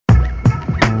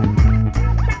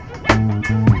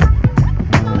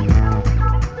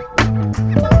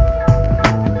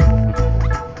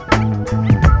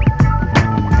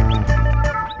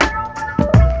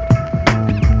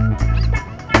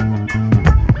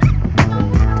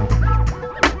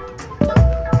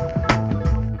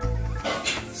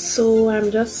So I'm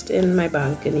just in my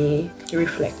balcony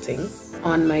reflecting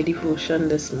on my devotion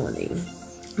this morning.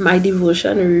 My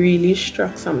devotion really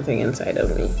struck something inside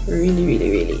of me.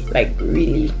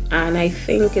 Really. And I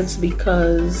think it's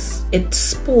because it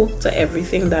spoke to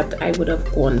everything that I would have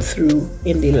gone through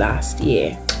in the last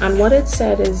year. And what it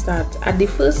said is that at the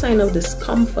first sign of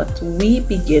discomfort, we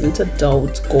begin to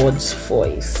doubt God's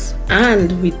voice.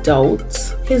 And we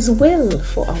doubt His will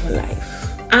for our life.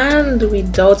 And we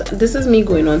doubt, this is me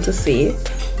going on to say,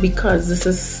 because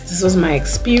this was my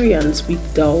experience, we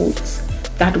doubt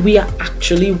that we are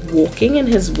actually walking in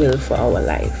His will for our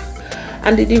life.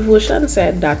 And the devotion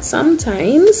said that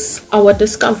sometimes our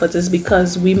discomfort is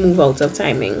because we move out of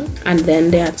timing, and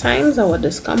then there are times our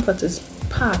discomfort is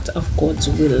part of God's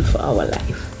will for our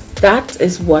life. That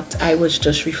is what I was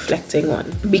just reflecting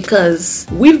on, because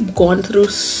we've gone through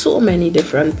so many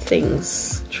different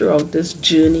things throughout this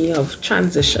journey of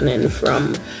transitioning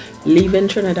from leaving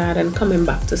Trinidad and coming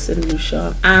back to St.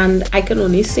 Lucia, and I can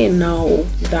only say now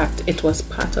that it was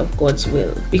part of God's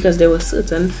will, because there were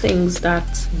certain things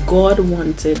that God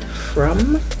wanted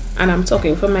from, and I'm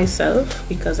talking for myself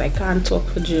because I can't talk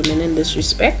for Germine in this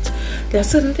respect. There are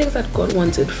certain things that God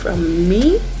wanted from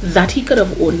me that He could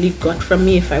have only got from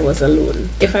me if I was alone.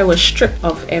 If I was stripped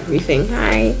of everything,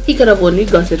 He could have only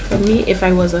got it from me if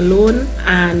I was alone,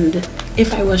 and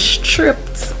if I was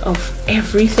stripped of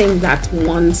everything that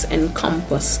once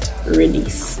encompassed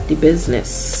release, the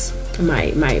business,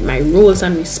 my roles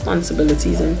and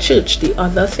responsibilities in church, the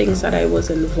other things that I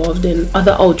was involved in,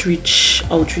 other outreach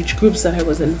groups that I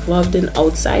was involved in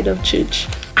outside of church.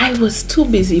 I was too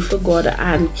busy for God,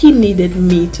 and He needed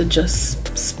me to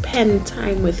just spend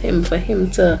time with Him, for Him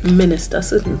to minister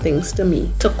certain things to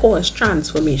me, to cause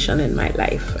transformation in my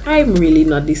life. I'm really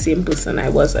not the same person I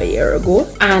was a year ago,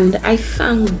 and I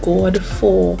thank God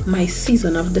for my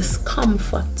season of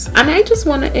discomfort. And I just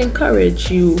want to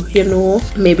encourage you,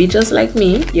 maybe just like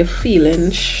me, you're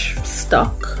feeling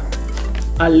stuck,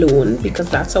 alone, because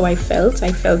that's how I felt.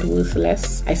 I felt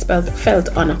worthless. I felt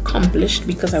unaccomplished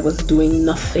because I was doing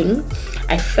nothing.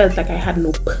 I felt like I had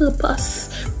no purpose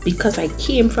because I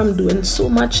came from doing so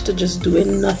much to just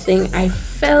doing nothing. I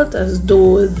felt as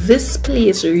though this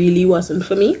place really wasn't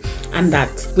for me, and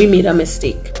that we made a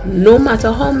mistake. No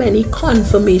matter how many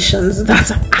confirmations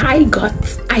that I got,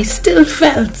 I still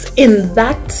felt in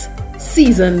that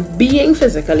season, being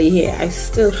physically here, I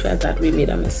still felt that we made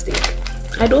a mistake.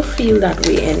 I don't feel that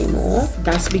way anymore.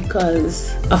 That's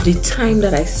because of the time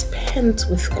that I spent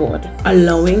with God,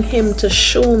 allowing Him to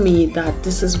show me that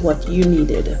this is what you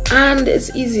needed. And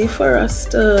it's easy for us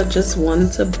to just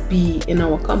want to be in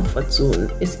our comfort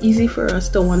zone. It's easy for us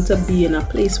to want to be in a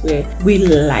place where we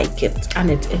like it,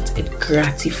 and it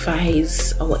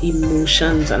gratifies our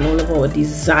emotions and all of our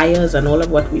desires and all of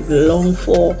what we've longed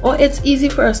for. Or it's easy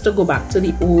for us to go back to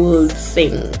the old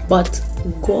thing. But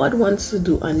God wants to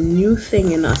do a new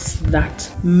thing in us that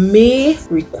may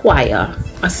require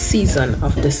a season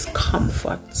of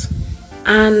discomfort.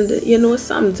 And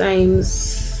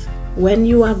sometimes when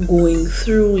you are going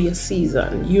through your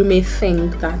season, you may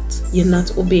think that you're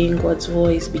not obeying God's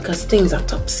voice because things are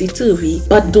topsy-turvy,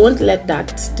 but don't let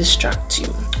that distract you.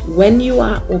 When you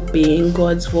are obeying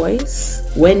God's voice,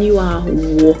 when you are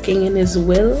walking in His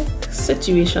will,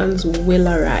 situations will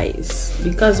arise,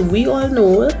 because we all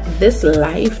know this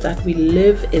life that we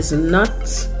live is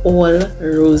not all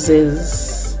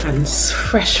roses and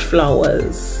fresh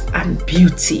flowers and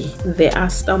beauty. There are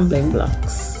stumbling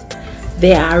blocks,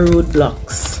 there are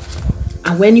roadblocks,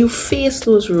 and when you face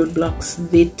those roadblocks,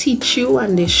 they teach you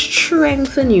and they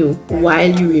strengthen you while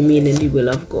you remain in the will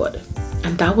of God.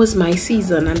 And that was my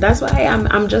season, and that's why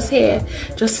I'm just here,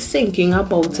 just thinking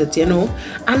about it,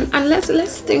 and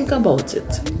let's think about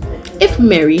it. If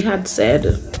Mary had said,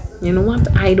 you know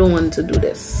what, I don't want to do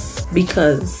this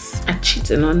because I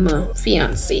cheated on my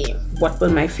fiance, what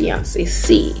will my fiance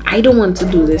say? I don't want to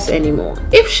do this anymore.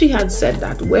 If she had said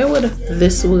that, where would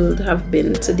this world have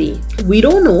been today? We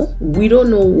don't know. We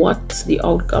don't know what the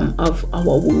outcome of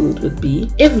our world would be.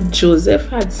 If Joseph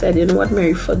had said, you know what,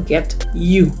 Mary, forget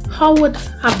you, how would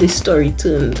have the story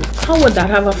turned? How would that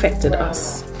have affected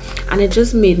us? And it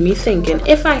just made me thinking,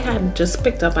 if I had just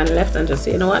picked up and left and just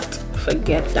say, you know what,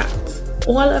 forget that.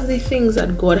 All of the things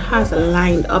that God has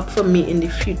lined up for me in the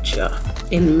future,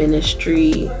 in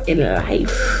ministry, in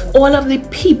life, all of the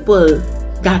people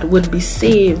that would be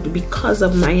saved because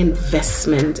of my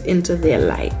investment into their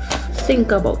life.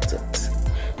 Think about it.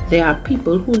 There are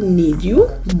people who need you,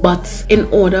 but in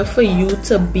order for you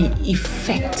to be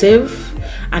effective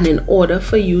And in order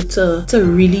for you to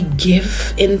really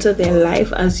give into their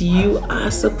life as you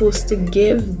are supposed to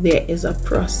give, there is a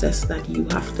process that you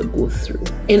have to go through.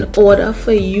 In order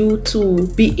for you to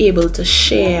be able to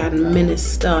share and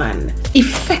minister and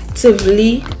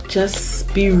effectively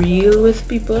just be real with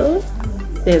people,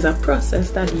 there's a process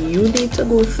that you need to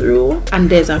go through, and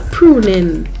there's a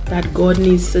pruning that God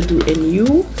needs to do in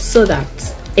you, so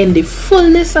that in the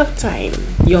fullness of time,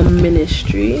 your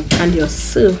ministry and your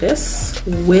service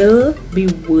will be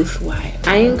worthwhile.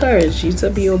 I encourage you to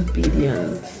be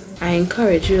obedient. I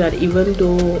encourage you that even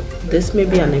though this may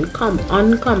be an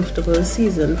uncomfortable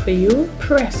season for you,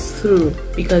 press through,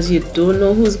 because you don't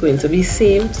know who's going to be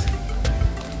saved,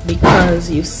 because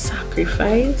you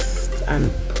sacrificed and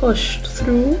pushed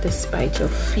through despite your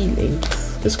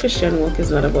feelings. This Christian walk is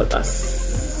not about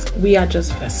us. We are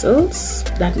just vessels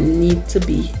that need to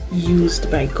be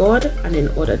used by God, and in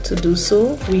order to do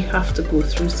so, we have to go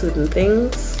through certain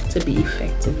things to be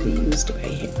effectively used by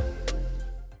Him.